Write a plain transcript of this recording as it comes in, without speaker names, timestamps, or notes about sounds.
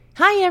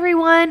Hi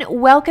everyone,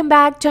 welcome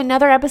back to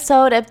another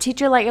episode of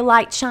Teacher Let Your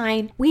Light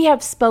Shine. We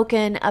have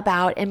spoken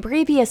about in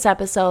previous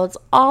episodes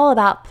all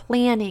about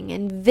planning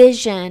and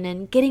vision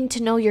and getting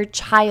to know your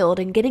child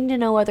and getting to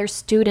know other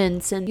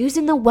students and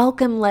using the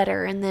welcome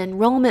letter and the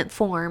enrollment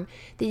form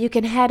that you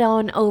can head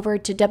on over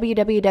to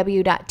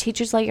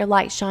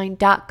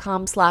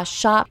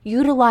www.teachersletyourlightshine.com/shop.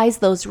 Utilize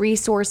those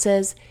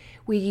resources.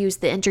 We use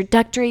the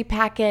introductory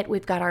packet.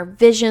 We've got our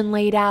vision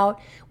laid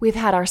out. We've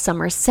had our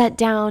summer set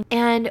down,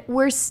 and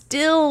we're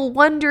still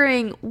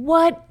wondering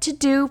what to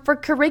do for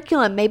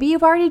curriculum. Maybe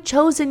you've already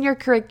chosen your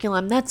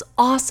curriculum. That's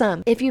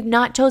awesome. If you've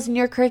not chosen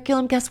your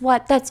curriculum, guess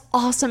what? That's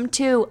awesome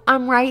too.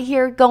 I'm right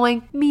here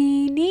going,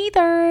 me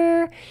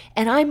neither.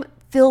 And I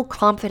feel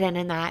confident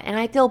in that, and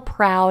I feel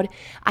proud.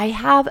 I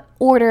have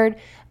ordered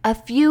a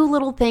few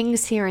little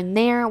things here and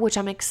there, which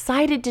I'm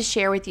excited to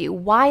share with you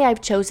why I've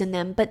chosen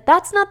them, but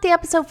that's not the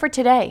episode for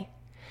today.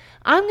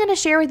 I'm going to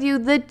share with you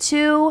the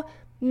two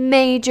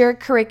major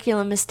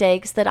curriculum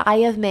mistakes that I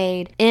have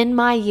made in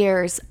my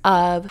years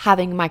of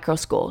having micro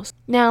schools.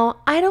 Now,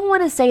 I don't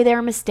want to say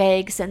they're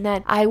mistakes and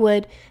that I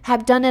would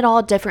have done it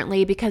all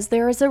differently, because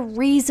there is a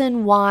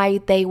reason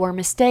why they were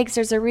mistakes.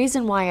 There's a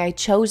reason why I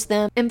chose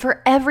them. And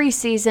for every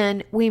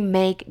season, we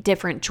make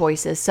different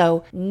choices.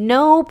 So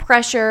no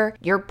pressure.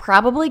 You're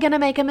probably going to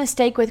make a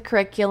mistake with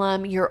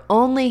curriculum. You're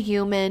only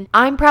human.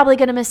 I'm probably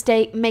going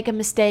to make a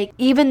mistake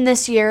even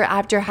this year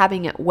after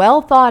having it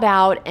well thought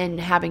out and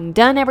having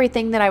done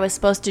everything that I was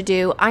supposed to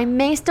do. I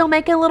may still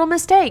make a little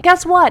mistake.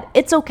 Guess what?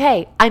 It's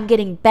okay. I'm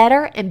getting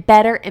better and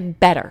better and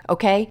better,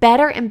 okay?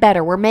 Better and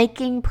better. We're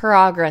making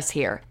progress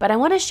here. But I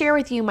want to share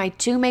with you my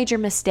two major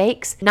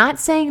mistakes. Not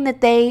saying that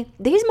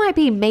these might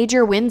be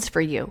major wins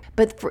for you,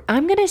 but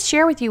I'm going to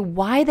share with you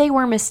why they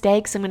were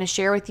mistakes. I'm going to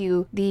share with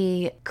you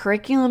the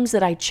curriculums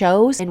that I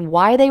chose and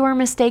why they were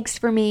mistakes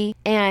for me.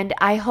 And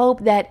I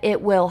hope that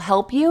it will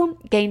help you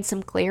gain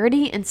some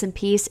clarity and some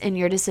peace in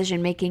your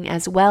decision making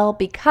as well,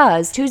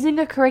 because choosing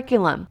a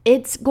curriculum,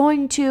 it's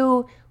going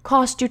to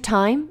cost you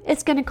time,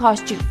 it's going to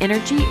cost you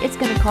energy, it's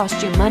going to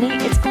cost you money,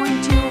 it's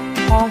going to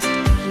cost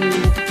you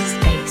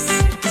space.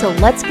 So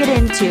let's get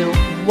into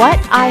what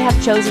I have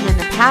chosen in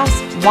the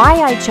past,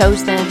 why I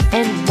chose them,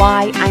 and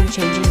why I'm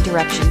changing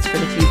directions for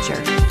the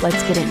future.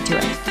 Let's get into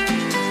it.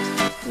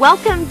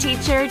 Welcome,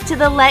 teacher, to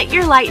the Let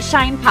Your Light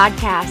Shine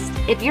podcast.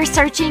 If you're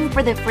searching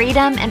for the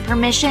freedom and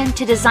permission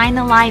to design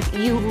the life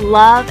you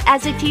love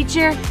as a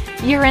teacher,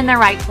 you're in the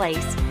right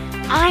place.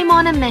 I'm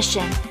on a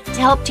mission to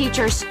help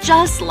teachers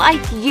just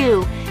like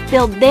you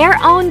build their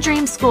own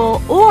dream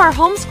school or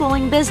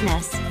homeschooling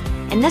business.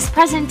 In this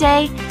present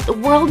day, the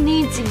world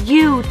needs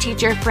you,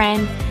 teacher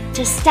friend,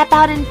 to step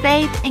out in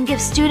faith and give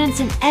students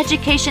an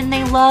education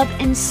they love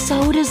and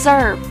so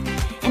deserve.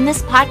 In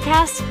this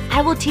podcast,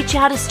 I will teach you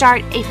how to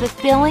start a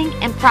fulfilling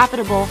and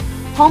profitable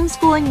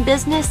homeschooling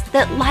business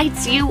that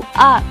lights you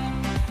up.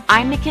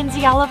 I'm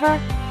Mackenzie Oliver,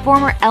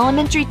 former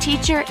elementary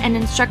teacher and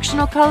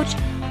instructional coach,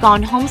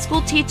 gone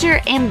homeschool teacher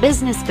and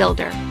business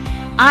builder.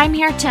 I'm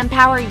here to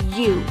empower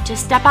you to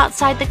step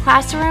outside the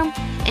classroom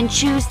and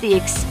choose the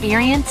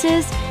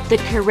experiences, the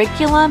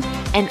curriculum,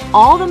 and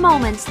all the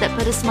moments that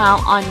put a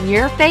smile on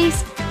your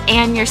face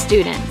and your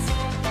students.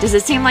 Does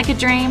it seem like a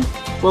dream?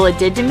 Well, it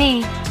did to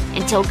me,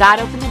 until God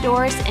opened the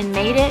doors and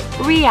made it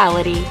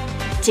reality.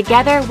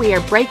 Together, we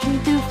are breaking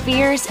through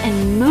fears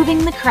and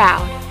moving the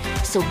crowd.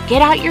 So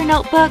get out your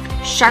notebook,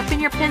 sharpen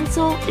your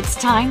pencil. It's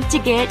time to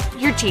get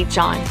your teach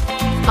on.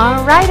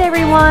 All right,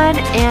 everyone,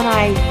 and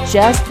I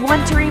just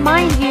want to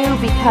remind you,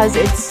 because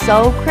it's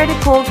so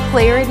critical,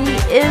 clarity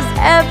is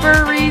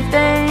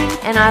everything.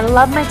 And I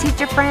love my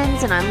teacher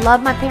friends and I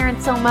love my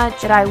parents so much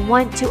that I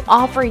want to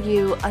offer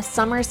you a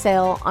summer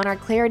sale on our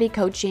clarity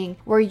coaching,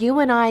 where you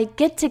and I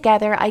get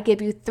together. I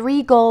give you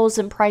 3 goals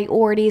and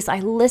priorities. I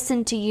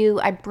listen to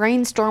you. I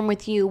brainstorm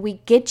with you. We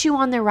get you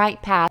on the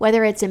right path,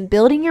 whether it's in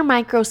building your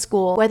micro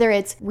school, whether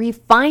it's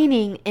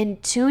refining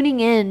and tuning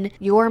in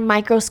your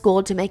micro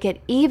school to make it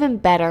even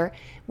better,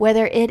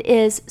 whether it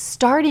is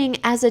starting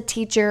as a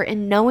teacher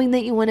and knowing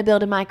that you want to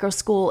build a micro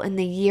school in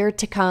the year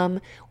to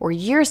come or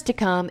years to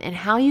come, and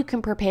how you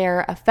can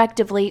prepare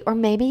effectively, or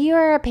maybe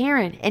you're a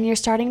parent and you're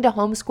starting to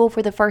homeschool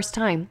for the first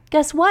time.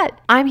 Guess what?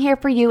 I'm here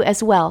for you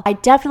as well.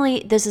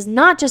 This is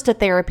not just a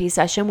therapy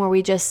session where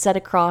we just sit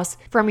across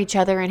from each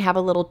other and have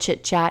a little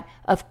chit chat.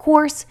 Of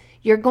course,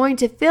 you're going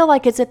to feel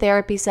like it's a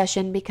therapy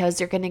session because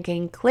you're going to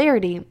gain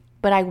clarity.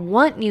 But I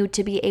want you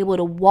to be able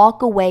to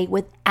walk away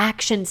with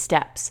action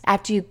steps.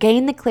 After you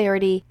gain the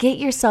clarity, get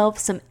yourself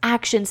some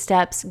action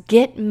steps,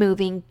 get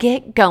moving,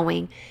 get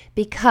going,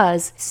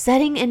 because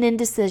setting an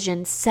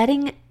indecision,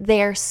 sitting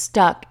there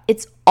stuck,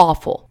 it's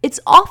awful. It's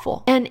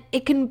awful. And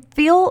it can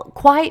feel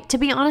quite, to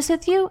be honest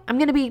with you, I'm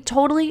going to be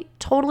totally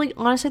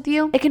honest with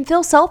you, it can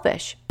feel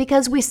selfish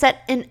because we sit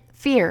in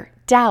fear,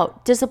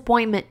 doubt,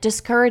 disappointment,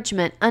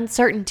 discouragement,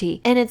 uncertainty.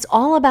 And it's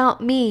all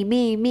about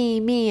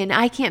me, and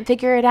I can't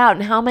figure it out.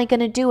 And how am I going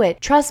to do it?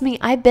 Trust me,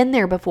 I've been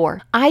there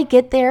before. I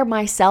get there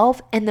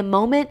myself. And the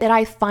moment that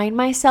I find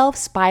myself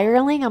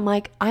spiraling, I'm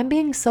like, I'm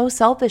being so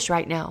selfish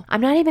right now.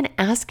 I'm not even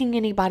asking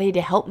anybody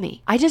to help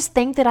me. I just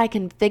think that I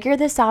can figure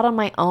this out on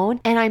my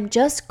own. And I'm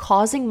just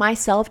causing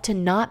myself to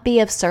not be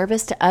of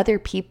service to other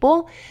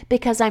people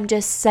because I'm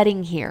just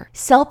sitting here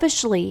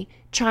selfishly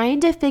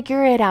trying to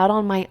figure it out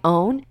on my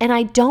own. And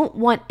I don't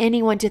want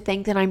anyone to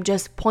think that I'm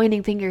just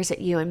pointing fingers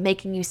at you and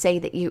making you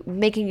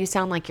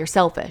sound like you're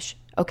selfish.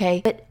 Okay.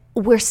 But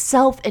we're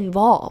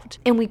self-involved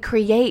and we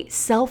create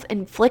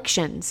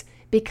self-inflictions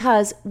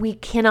because we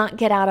cannot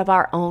get out of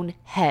our own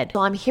head.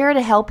 So I'm here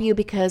to help you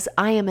because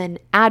I am an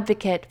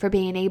advocate for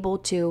being able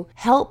to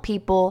help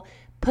people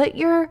put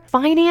your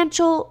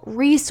financial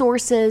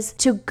resources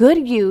to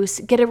good use,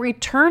 get a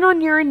return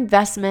on your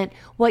investment,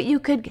 what you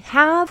could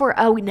have for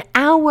an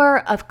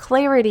hour of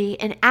clarity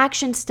and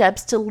action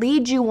steps to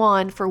lead you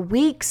on for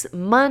weeks,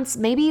 months,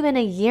 maybe even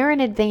a year in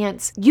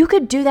advance. You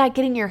could do that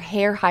getting your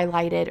hair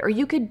highlighted, or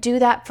you could do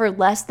that for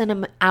less than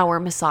an hour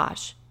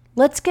massage.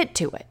 Let's get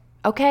to it.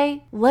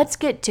 Okay, let's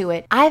get to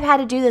it. I've had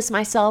to do this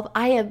myself.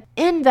 I have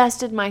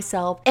invested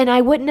myself, and I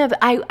would never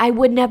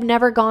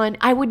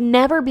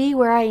be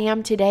where I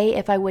am today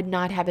if I would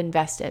not have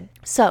invested.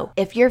 So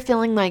if you're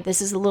feeling like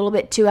this is a little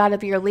bit too out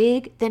of your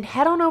league, then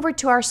head on over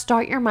to our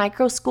Start Your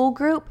Micro School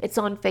group. It's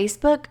on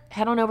Facebook.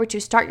 Head on over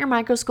to Start Your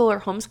Micro School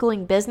or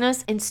Homeschooling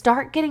Business and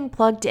start getting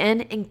plugged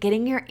in and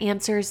getting your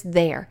answers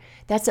there.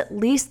 That's at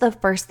least the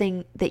first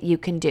thing that you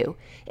can do.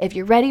 If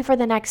you're ready for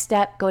the next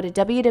step, go to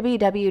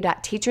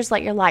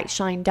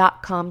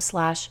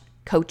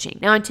www.teachersletyourlightshine.com/coaching.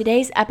 Now, in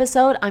today's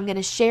episode, I'm going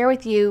to share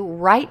with you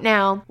right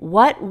now,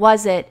 what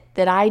was it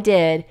that I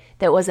did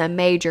that was a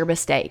major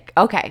mistake?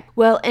 Okay,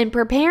 well, in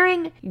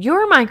preparing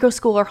your micro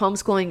school or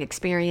homeschooling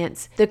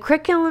experience, the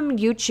curriculum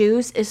you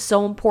choose is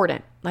so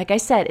important. Like I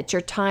said, it's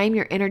your time,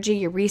 your energy,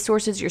 your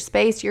resources, your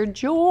space, your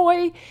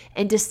joy,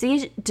 and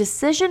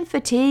decision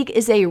fatigue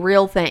is a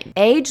real thing.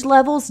 Age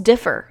levels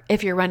differ.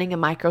 If you're running a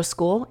micro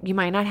school, you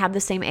might not have the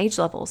same age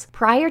levels.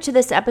 Prior to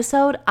this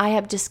episode, I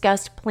have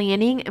discussed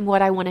planning and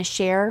what I want to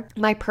share,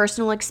 my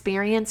personal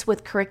experience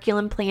with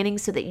curriculum planning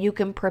so that you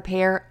can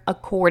prepare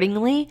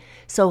accordingly.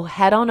 So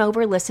head on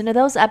over, listen to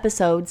those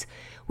episodes.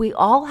 We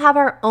all have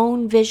our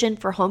own vision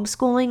for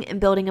homeschooling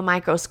and building a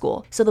micro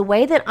school. So the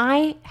way that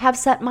I have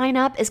set mine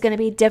up is going to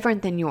be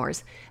different than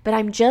yours, but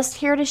I'm just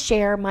here to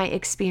share my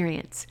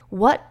experience.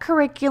 What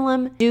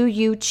curriculum do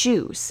you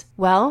choose?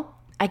 Well,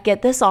 I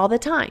get this all the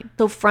time.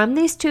 So from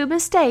these two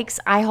mistakes,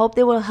 I hope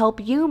they will help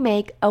you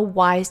make a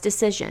wise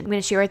decision. I'm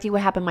going to share with you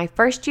what happened my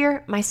first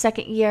year, my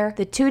second year,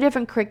 the two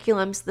different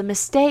curriculums, the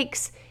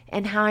mistakes,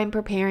 and how I'm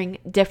preparing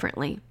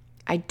differently.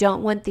 I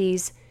don't want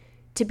these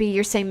to be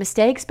your same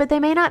mistakes, but they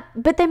may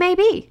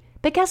be.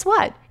 But guess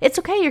what? It's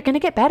okay. You're going to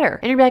get better.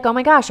 And you're like, oh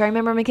my gosh, I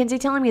remember Mackenzie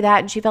telling me that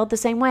and she felt the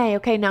same way.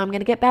 Okay, now I'm going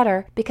to get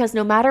better. Because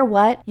no matter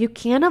what, you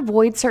can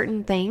avoid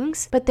certain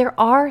things, but there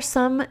are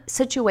some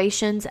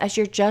situations as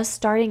you're just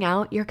starting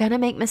out, you're going to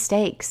make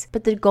mistakes.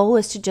 But the goal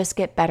is to just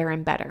get better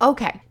and better.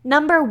 Okay,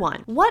 number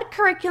one, what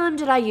curriculum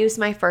did I use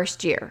my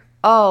first year?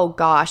 Oh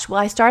gosh. Well,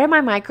 I started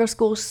my micro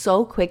school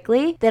so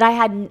quickly that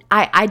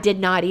I did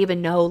not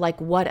even know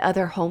like what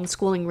other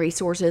homeschooling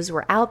resources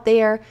were out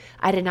there.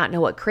 I did not know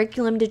what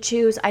curriculum to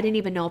choose. I didn't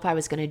even know if I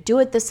was going to do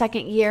it the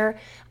second year.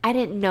 I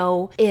didn't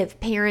know if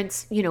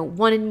parents,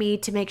 wanted me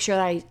to make sure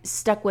that I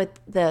stuck with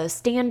the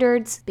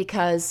standards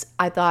because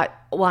I thought,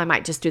 well, I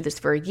might just do this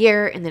for a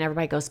year and then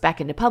everybody goes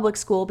back into public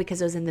school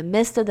because it was in the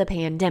midst of the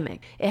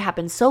pandemic. It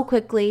happened so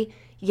quickly.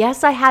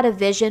 Yes, I had a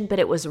vision, but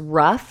it was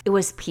rough. It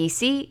was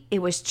piecey.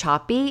 It was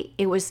choppy.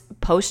 It was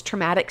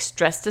post-traumatic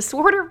stress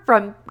disorder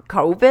from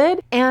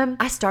COVID. And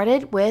I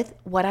started with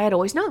what I had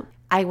always known.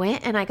 I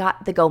went and I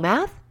got the Go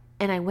Math,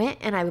 and I went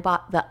and I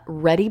bought the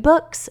Ready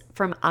books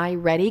from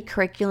iReady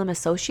Curriculum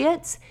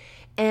Associates.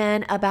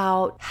 And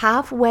about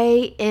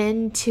halfway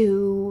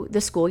into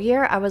the school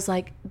year, I was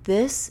like,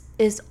 this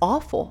is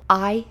awful.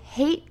 I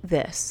hate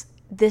this.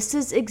 This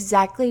is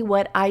exactly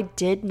what I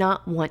did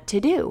not want to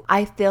do.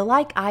 I feel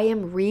like I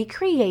am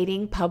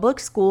recreating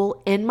public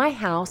school in my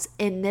house,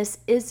 and this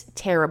is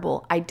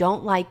terrible. I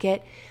don't like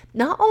it.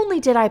 Not only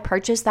did I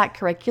purchase that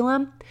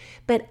curriculum,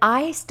 but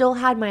I still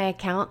had my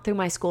account through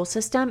my school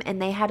system,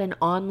 and they had an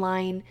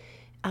online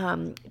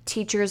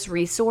teacher's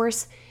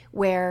resource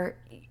where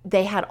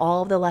they had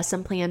all of the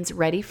lesson plans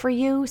ready for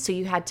you. So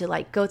you had to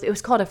go through, it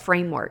was called a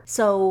framework.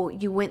 So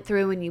you went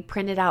through and you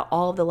printed out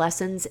all of the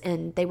lessons,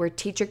 and they were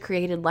teacher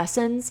created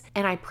lessons.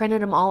 And I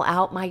printed them all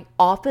out. My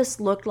office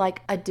looked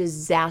like a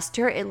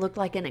disaster. It looked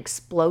like an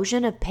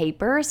explosion of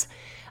papers.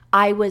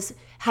 I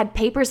had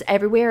papers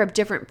everywhere of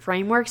different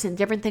frameworks and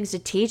different things to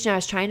teach, and I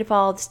was trying to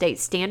follow the state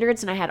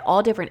standards, and I had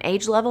all different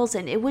age levels,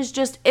 and it was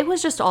just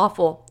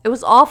awful. It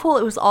was awful.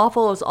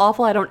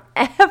 I don't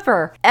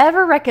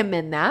ever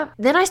recommend that.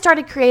 Then I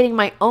started creating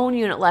my own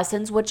unit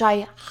lessons, which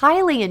I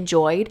highly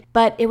enjoyed,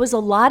 but it was a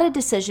lot of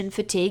decision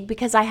fatigue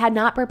because I had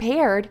not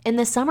prepared in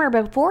the summer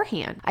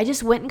beforehand. I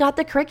just went and got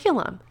the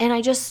curriculum, and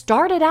I just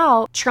started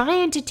out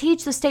trying to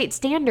teach the state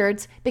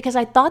standards because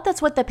I thought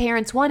that's what the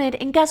parents wanted,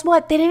 and guess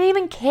what? They didn't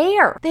even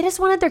care. They just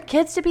wanted their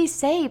kids to be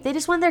safe. They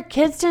just wanted their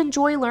kids to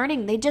enjoy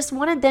learning. They just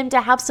wanted them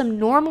to have some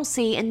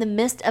normalcy in the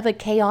midst of a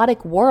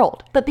chaotic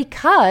world. But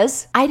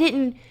because I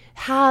didn't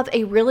have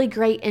a really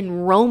great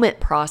enrollment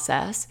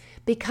process,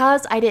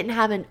 because I didn't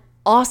have an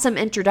awesome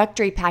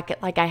introductory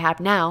packet like I have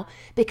now,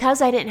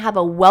 because I didn't have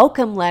a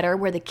welcome letter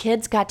where the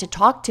kids got to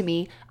talk to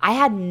me, I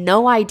had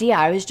no idea.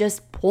 I was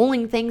just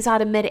pulling things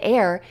out of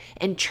midair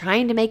and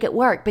trying to make it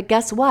work. But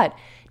guess what?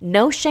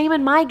 No shame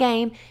in my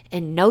game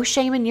and no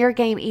shame in your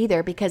game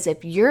either, because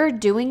if you're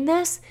doing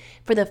this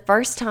for the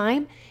first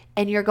time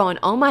and you're going,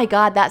 oh my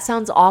God, that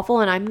sounds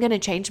awful and I'm going to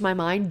change my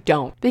mind,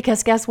 don't.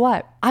 Because guess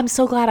what? I'm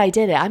so glad I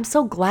did it. I'm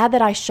so glad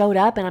that I showed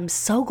up, and I'm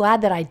so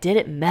glad that I did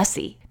it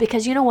messy.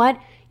 Because you know what?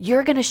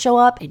 You're going to show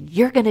up and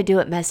you're going to do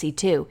it messy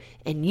too.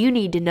 And you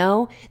need to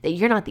know that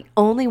you're not the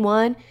only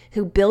one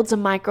who builds a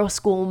micro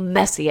school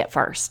messy at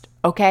first,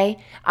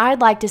 okay?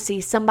 I'd like to see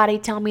somebody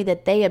tell me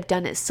that they have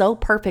done it so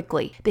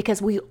perfectly,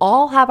 because we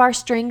all have our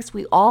strengths.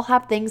 We all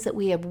have things that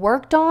we have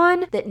worked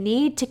on that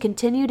need to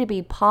continue to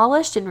be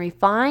polished and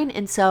refined.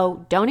 And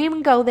so don't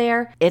even go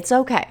there. It's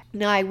okay.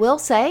 Now, I will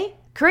say,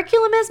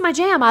 curriculum is my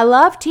jam. I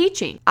love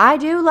teaching. I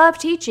do love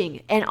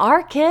teaching. And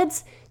our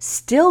kids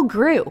still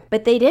grew,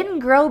 but they didn't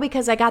grow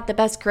because I got the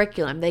best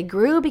curriculum. They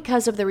grew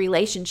because of the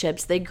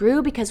relationships. They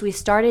grew because we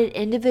started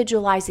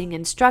individualizing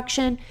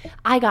instruction.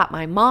 I got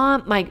my mom,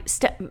 not my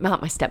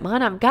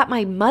stepmom, I've got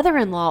my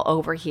mother-in-law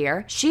over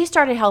here. She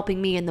started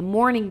helping me in the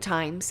morning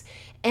times,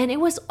 and it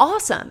was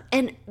awesome.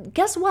 And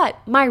guess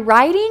what? My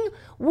writing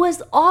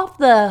was off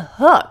the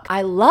hook.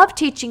 I love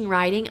teaching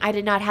writing. I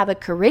did not have a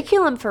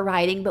curriculum for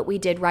writing, but we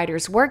did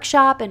writer's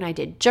workshop and I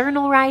did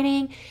journal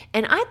writing.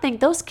 And I think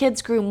those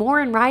kids grew more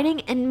in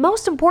writing. And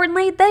most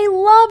importantly, they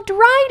loved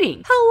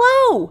writing.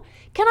 Hello.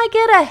 Can I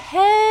get a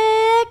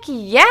heck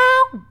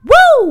yeah?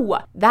 Woo!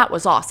 That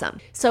was awesome.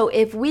 So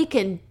if we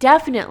can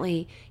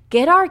definitely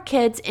get our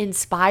kids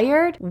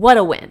inspired, what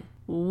a win.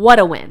 What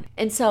a win.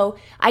 And so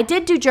I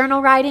did do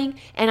journal writing,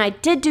 and I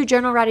did do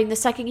journal writing the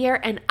second year,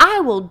 and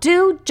I will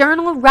do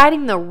journal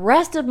writing the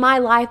rest of my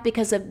life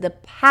because of the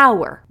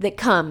power that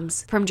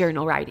comes from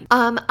journal writing.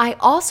 I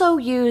also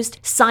used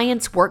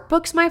science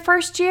workbooks my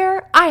first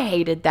year. I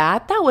hated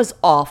that. That was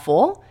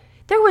awful.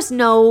 There was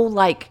no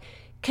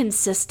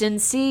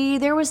consistency.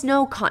 There was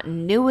no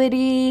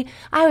continuity.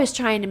 I was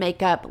trying to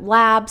make up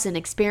labs and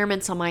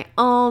experiments on my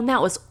own.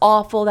 That was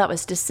awful. That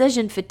was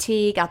decision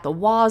fatigue at the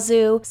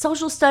wazoo.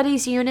 Social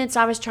studies units,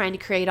 I was trying to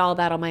create all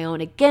that on my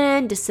own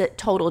again.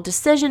 Total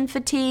decision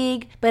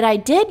fatigue. But I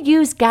did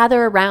use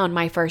Gather Around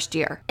my first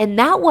year. And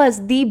that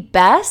was the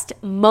best,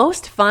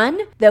 most fun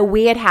that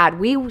we had.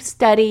 We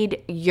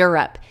studied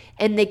Europe,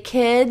 and the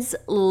kids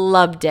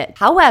loved it.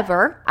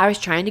 However, I was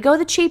trying to go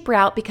the cheap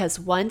route because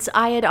once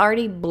I had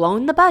already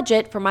blown the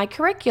budget for my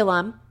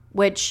curriculum,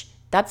 which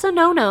that's a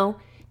no-no,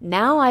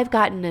 now I've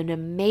gotten an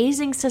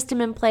amazing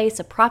system in place,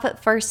 a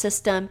profit-first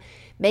system,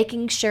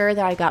 making sure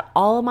that I got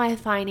all of my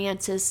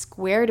finances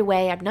squared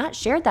away. I've not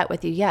shared that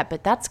with you yet,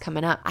 but that's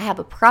coming up. I have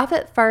a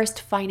profit-first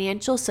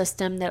financial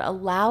system that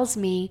allows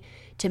me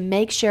to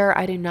make sure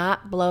I do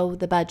not blow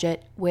the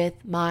budget with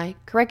my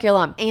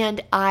curriculum.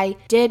 And I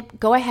did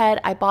go ahead,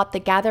 I bought the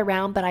Gather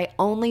Round, but I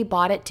only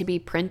bought it to be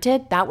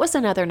printed. That was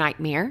another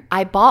nightmare.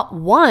 I bought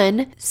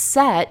one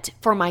set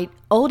for my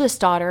oldest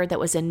daughter that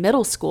was in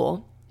middle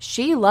school.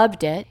 She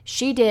loved it.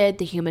 She did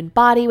the human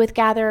body with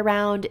Gather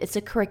Around. It's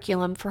a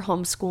curriculum for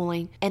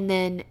homeschooling. And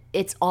then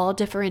it's all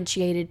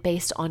differentiated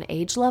based on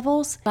age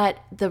levels. But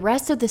the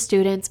rest of the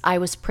students, I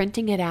was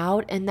printing it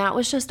out, and that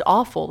was just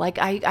awful.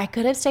 I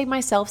could have saved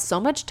myself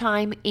so much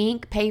time,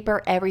 ink,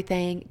 paper,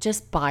 everything.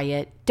 Just buy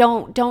it.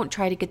 Don't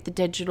try to get the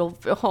digital.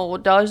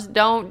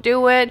 Don't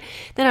do it.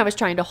 Then I was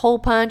trying to hole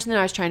punch, and then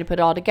I was trying to put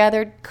it all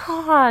together.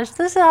 Gosh,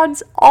 this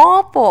sounds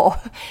awful.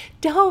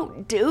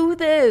 Don't do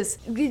this.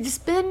 You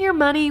spend your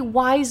money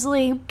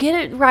wisely. Get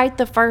it right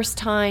the first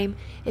time.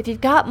 If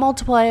you've got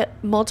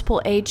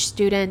multiple age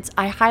students,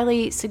 I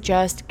highly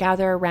suggest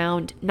Gather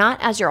Around, not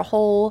as your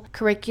whole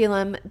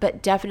curriculum,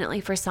 but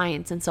definitely for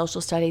science and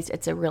social studies.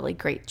 It's a really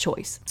great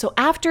choice. So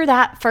after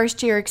that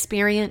first year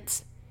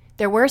experience,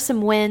 there were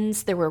some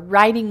wins. There were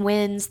writing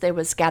wins. There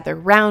was Gather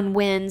Round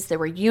wins. There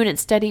were unit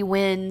study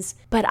wins.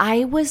 But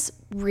I was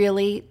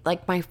really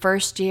like my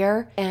first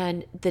year,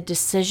 and the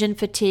decision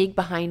fatigue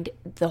behind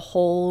the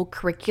whole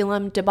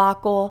curriculum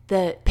debacle,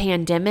 the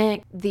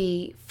pandemic,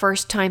 the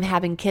first time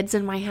having kids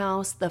in my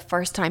house, the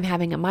first time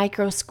having a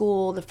micro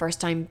school, the first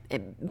time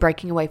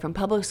breaking away from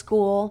public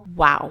school.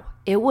 Wow.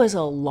 It was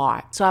a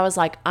lot. So I was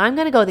like, I'm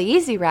going to go the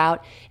easy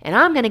route and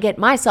I'm going to get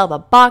myself a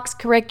box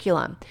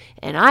curriculum.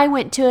 And I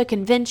went to a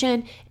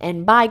convention,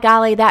 and by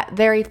golly, that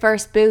very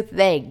first booth,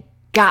 they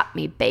got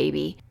me,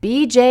 baby.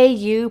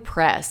 BJU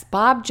Press,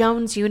 Bob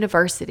Jones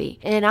University.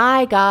 And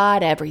I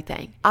got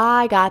everything.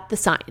 I got the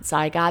science.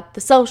 I got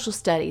the social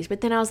studies. But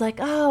then I was like,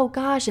 oh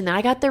gosh. And then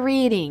I got the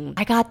reading.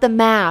 I got the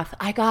math.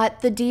 I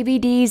got the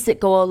DVDs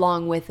that go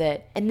along with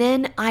it. And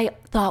then I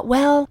thought,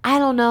 well, I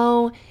don't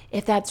know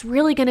if that's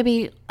really going to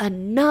be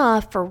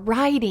enough for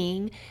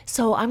writing.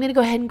 So I'm going to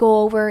go ahead and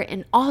go over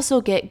and also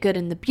get Good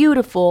and the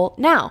Beautiful.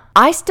 Now,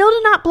 I still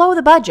did not blow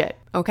the budget.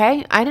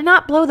 Okay, I did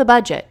not blow the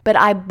budget, but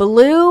I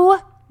blew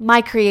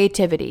my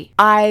creativity.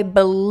 I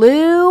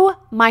blew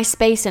my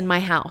space in my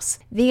house.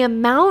 The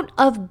amount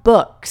of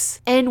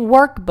books and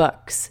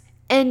workbooks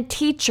and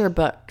teacher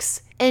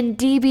books and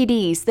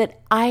DVDs that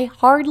I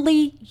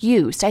hardly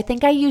used. I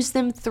think I used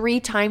them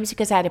 3 times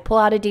because I had to pull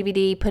out a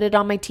DVD, put it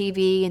on my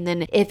TV, and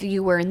then if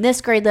you were in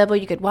this grade level,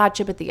 you could watch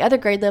it, but the other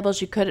grade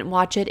levels, you couldn't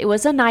watch it. It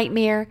was a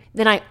nightmare.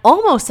 Then I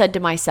almost said to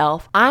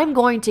myself, I'm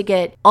going to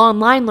get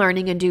online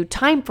learning and do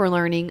time for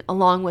learning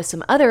along with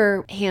some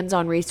other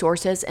hands-on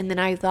resources. And then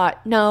I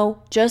thought,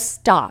 no, just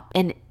stop.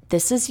 And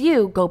this is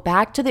you. Go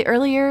back to the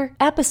earlier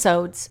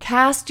episodes.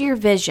 Cast your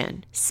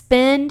vision.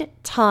 Spend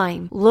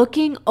time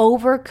looking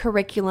over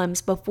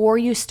curriculums before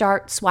you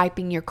start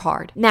swiping your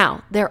card.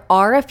 Now, there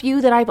are a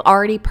few that I've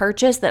already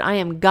purchased that I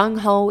am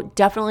gung-ho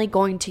definitely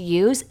going to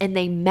use, and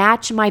they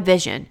match my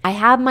vision. I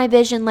have my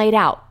vision laid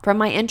out from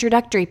my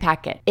introductory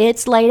packet.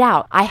 It's laid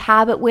out. I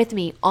have it with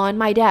me on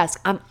my desk.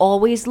 I'm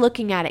always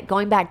looking at it,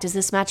 going back. Does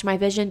this match my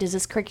vision? Does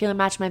this curriculum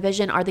match my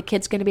vision? Are the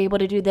kids going to be able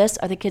to do this?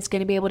 Are the kids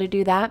going to be able to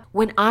do that?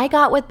 When I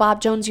got with Bob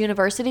Jones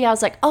University, I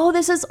was like, oh,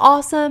 this is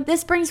awesome.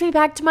 This brings me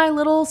back to my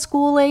little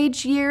school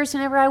age years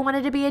whenever I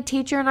wanted to be a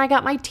teacher, and I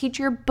got my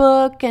teacher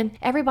book, and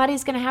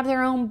everybody's going to have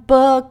their own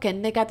book,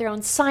 and they got their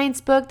own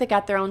science book, they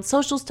got their own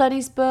social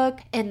studies book,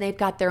 and they've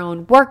got their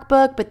own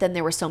workbook. But then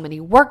there were so many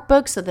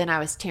workbooks, so then I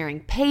was tearing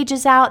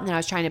pages out, and then I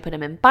was trying to put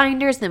them in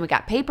binders, and then we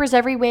got papers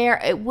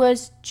everywhere. It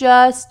was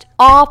just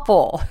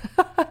awful.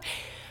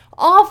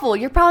 Awful.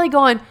 You're probably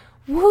going,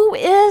 who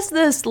is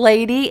this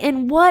lady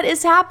and what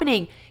is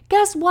happening?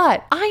 Guess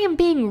what? I am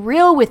being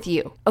real with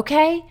you,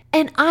 okay?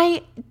 And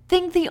I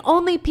think the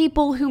only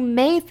people who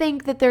may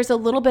think that there's a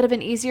little bit of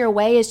an easier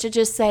way is to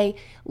just say,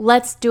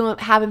 let's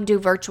have them do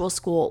virtual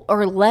school,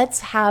 or let's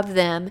have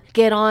them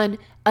get on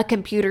a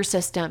computer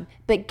system.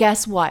 But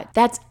guess what?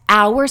 That's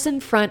hours in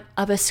front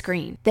of a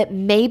screen that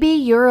maybe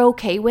you're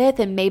okay with,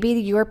 and maybe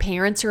your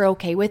parents are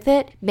okay with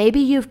it. Maybe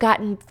you've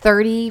gotten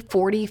 30,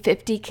 40,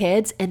 50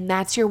 kids and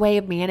that's your way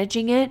of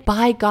managing it.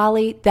 By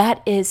golly,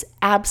 that is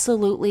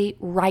absolutely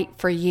right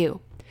for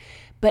you.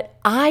 But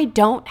I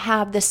don't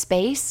have the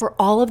space for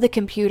all of the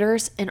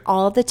computers and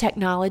all of the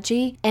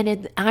technology.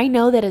 And I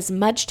know that as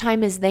much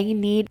time as they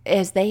need,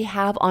 as they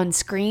have on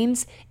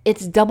screens,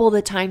 it's double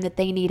the time that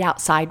they need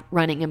outside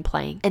running and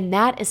playing. And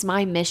that is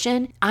my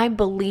mission. I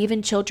believe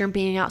in children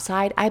being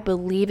outside. I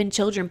believe in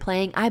children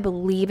playing. I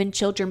believe in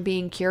children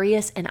being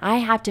curious. And I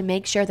have to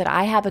make sure that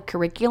I have a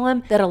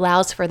curriculum that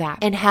allows for that.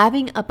 And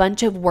having a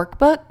bunch of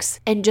workbooks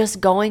and just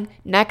going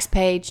next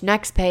page,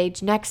 next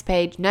page, next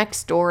page, next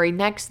story,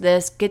 next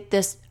this, get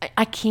this.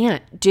 I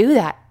can't do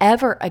that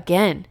ever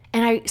again.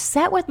 And I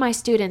sat with my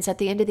students at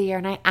the end of the year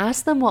and I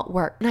asked them what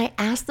worked, and I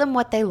asked them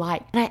what they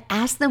liked, and I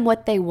asked them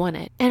what they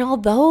wanted. And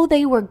although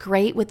they were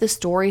great with the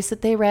stories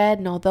that they read,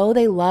 and although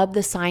they loved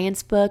the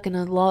science book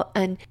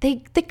and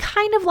they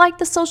kind of liked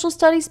the social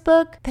studies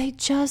book, they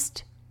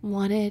just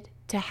wanted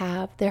to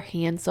have their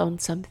hands on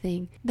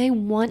something. They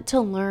want to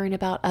learn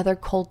about other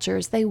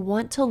cultures. They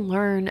want to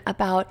learn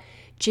about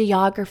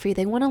geography.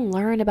 They want to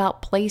learn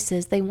about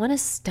places. They want to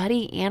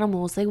study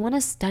animals. They want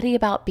to study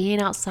about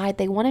being outside.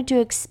 They want to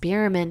do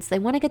experiments. They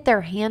want to get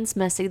their hands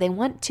messy. They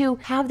want to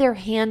have their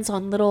hands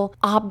on little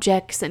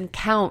objects and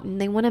count,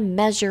 and they want to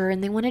measure,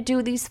 and they want to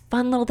do these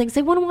fun little things.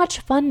 They want to watch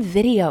fun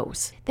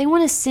videos. They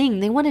want to sing.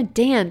 They want to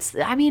dance.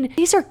 I mean,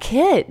 these are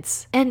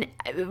kids. And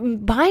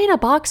buying a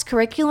box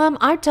curriculum,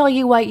 I tell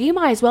you what, you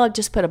might as well have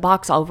just put a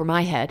box all over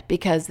my head,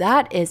 because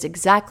that is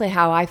exactly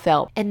how I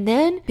felt. And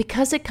then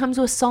because it comes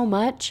with so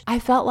much, I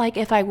felt like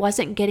if I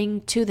wasn't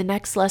getting to the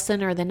next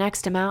lesson or the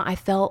next amount, I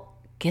felt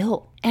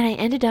guilt. And I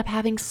ended up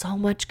having so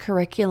much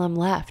curriculum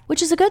left,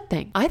 which is a good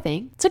thing. I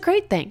think it's a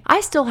great thing.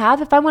 I still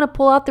have, if I want to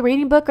pull out the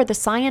reading book or the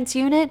science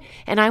unit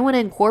and I want to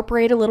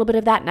incorporate a little bit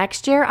of that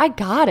next year, I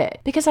got it,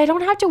 because I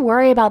don't have to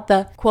worry about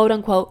the quote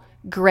unquote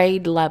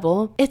grade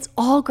level. It's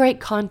all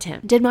great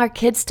content. Did my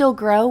kids still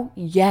grow?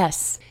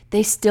 Yes,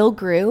 they still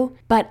grew,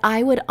 but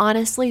I would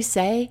honestly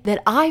say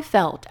that I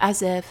felt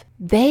as if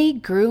they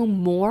grew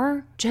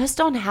more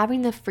just on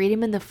having the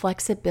freedom and the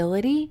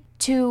flexibility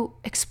to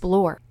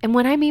explore. And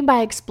what I mean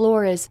by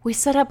explore is we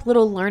set up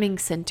little learning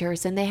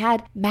centers, and they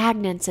had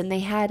magnets, and they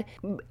had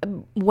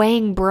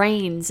weighing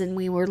brains, and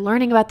we were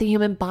learning about the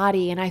human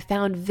body, and I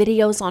found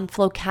videos on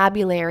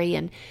vocabulary.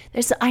 And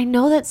I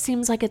know that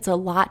seems like it's a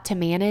lot to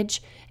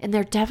manage, and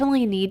there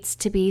definitely needs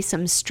to be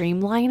some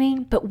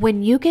streamlining, but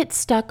when you get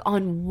stuck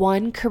on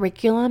one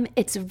curriculum,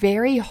 it's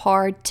very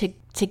hard to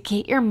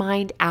get your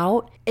mind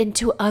out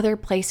into other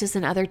places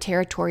and other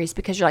territories,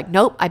 because you're like,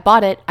 nope, I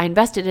bought it. I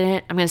invested in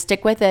it. I'm going to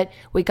stick with it.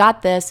 We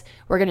got this.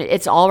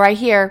 It's all right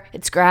here.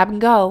 It's grab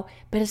and go.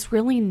 But it's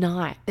really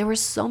not. There were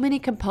so many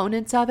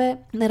components of it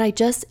that I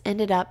just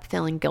ended up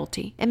feeling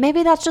guilty. And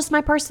maybe that's just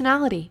my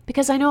personality,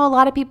 because I know a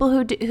lot of people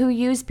who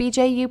use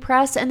BJU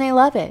Press and they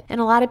love it.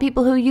 And a lot of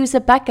people who use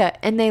Abeka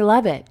and they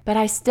love it. But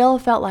I still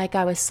felt like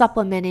I was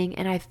supplementing,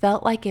 and I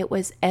felt like it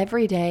was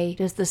every day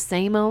just the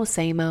same old,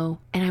 and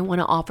I want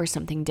to offer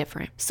something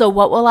different. So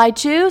what will I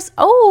choose?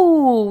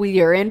 Oh,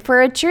 you're in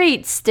for a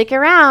treat. Stick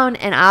around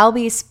and I'll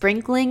be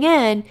sprinkling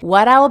in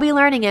what I will be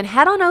learning. And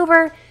head on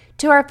over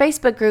to our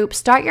Facebook group,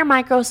 Start Your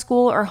Micro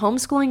School or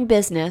Homeschooling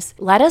Business.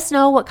 Let us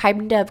know what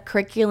kind of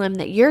curriculum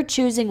that you're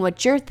choosing,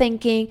 what you're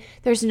thinking.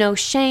 There's no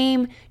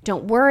shame.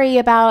 Don't worry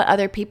about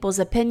other people's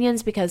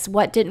opinions, because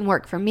what didn't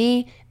work for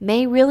me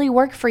may really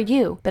work for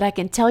you. But I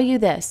can tell you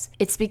this,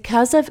 it's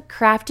because of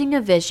crafting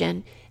a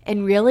vision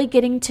and really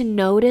getting to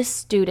notice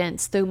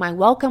students through my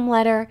welcome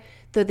letter,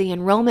 through the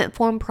enrollment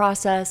form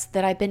process,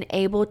 that I've been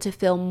able to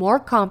feel more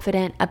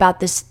confident about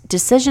the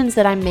decisions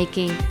that I'm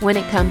making when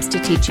it comes to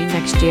teaching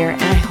next year,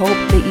 and I hope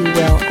that you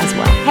will as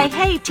well.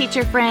 Hey,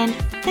 teacher friend.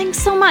 Thanks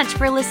so much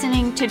for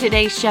listening to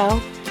today's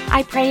show.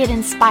 I pray it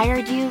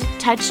inspired you,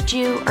 touched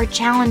you, or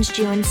challenged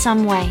you in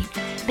some way,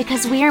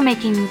 because we are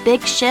making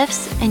big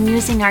shifts and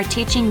using our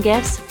teaching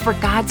gifts for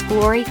God's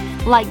glory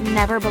like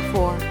never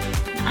before.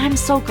 I'm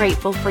so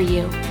grateful for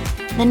you.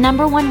 The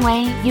number one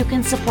way you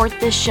can support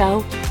this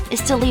show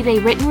is to leave a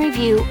written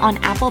review on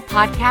Apple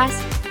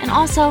Podcasts, and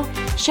also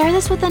share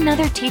this with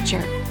another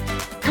teacher.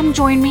 Come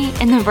join me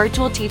in the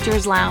Virtual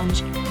Teachers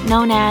Lounge,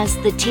 known as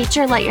the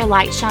Teacher Let Your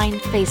Light Shine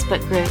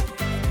Facebook group.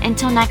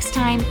 Until next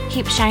time,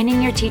 keep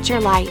shining your teacher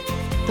light.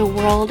 The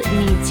world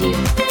needs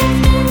you.